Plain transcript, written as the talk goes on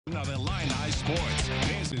Of Illini Sports.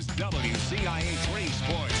 This is WCIA 3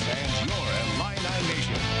 Sports and your Illini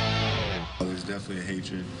Nation. There's definitely a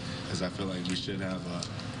hatred, as I feel like we should have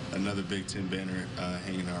another Big Ten banner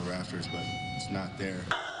hanging in our rafters, but it's not there.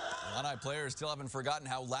 Illini players still haven't forgotten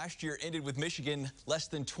how last year ended with Michigan. Less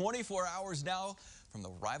than 24 hours now from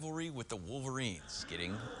the rivalry with the Wolverines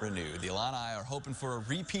getting renewed. The Illini are hoping for a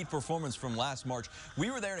repeat performance from last March. We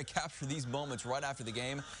were there to capture these moments right after the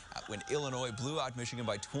game when Illinois blew out Michigan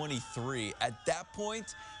by 23. At that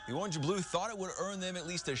point, the Orange and Blue thought it would earn them at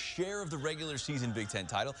least a share of the regular season Big Ten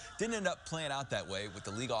title. Didn't end up playing out that way, with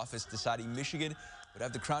the league office deciding Michigan would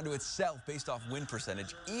have the crown to itself based off win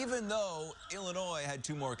percentage, even though Illinois had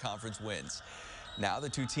 2 more conference wins. Now the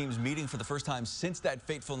two teams meeting for the first time since that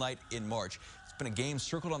fateful night in March. It's been a game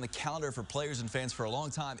circled on the calendar for players and fans for a long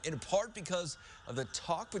time, in part because of the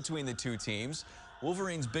talk between the two teams.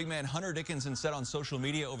 Wolverines big man Hunter Dickinson said on social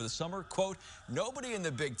media over the summer, quote, "Nobody in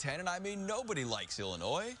the Big Ten, and I mean nobody, likes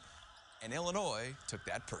Illinois." And Illinois took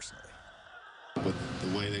that personally. But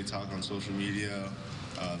the way they talk on social media,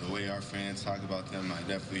 the way our fans talk about them, I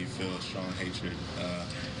definitely feel a strong hatred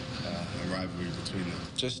and rivalry between them.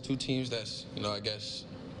 Just two teams that's, I guess,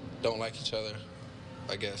 don't like each other.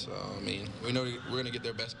 I guess, we know we're going to get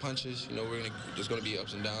their best punches. There's going to be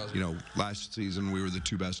ups and downs. Last season we were the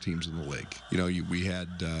 2 best teams in the league. We had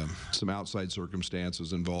some outside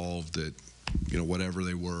circumstances involved that, whatever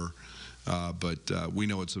they were. But we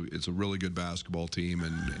know it's a really good basketball team,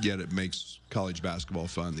 and yet it makes college basketball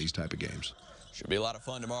fun, these type of games. Should be a lot of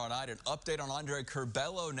fun tomorrow night. An update on Andre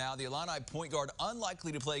Curbelo now. The Illini point guard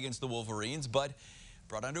unlikely to play against the Wolverines, but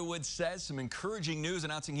Brad Underwood says some encouraging news,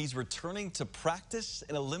 announcing he's returning to practice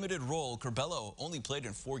in a limited role. Curbelo only played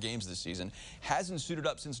in 4 games this season, hasn't suited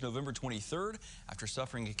up since November 23rd after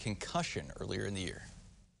suffering a concussion earlier in the year.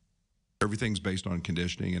 Everything's based on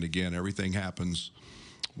conditioning, and again, everything happens.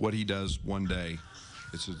 What he does one day,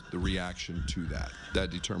 it's the reaction to that.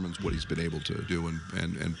 That determines what he's been able to do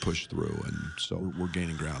and push through, and so we're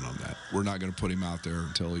gaining ground on that. We're not going to put him out there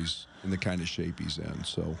until he's in the kind of shape he's in.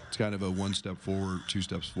 So it's kind of a 1 step forward, 2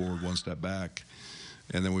 steps forward, 1 step back,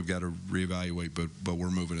 and then we've got to reevaluate, but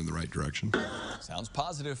we're moving in the right direction. Sounds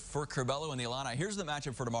positive for Curbelo and the Illini. Here's the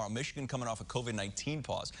matchup for tomorrow. Michigan coming off a COVID-19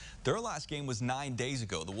 pause. Their last game was 9 days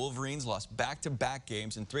ago. The Wolverines lost back-to-back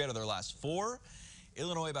games in 3 out of their last 4.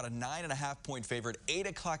 Illinois about a 9.5-point favorite, 8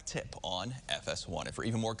 o'clock tip on FS1. And for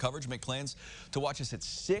even more coverage, make plans to watch us at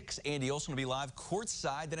 6. Andy Olson will be live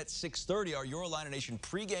courtside. Then at 6:30, our Your Illini Nation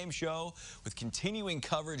pregame show with continuing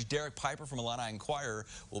coverage. Derek Piper from Illini Inquirer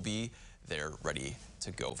will be there ready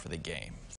to go for the game.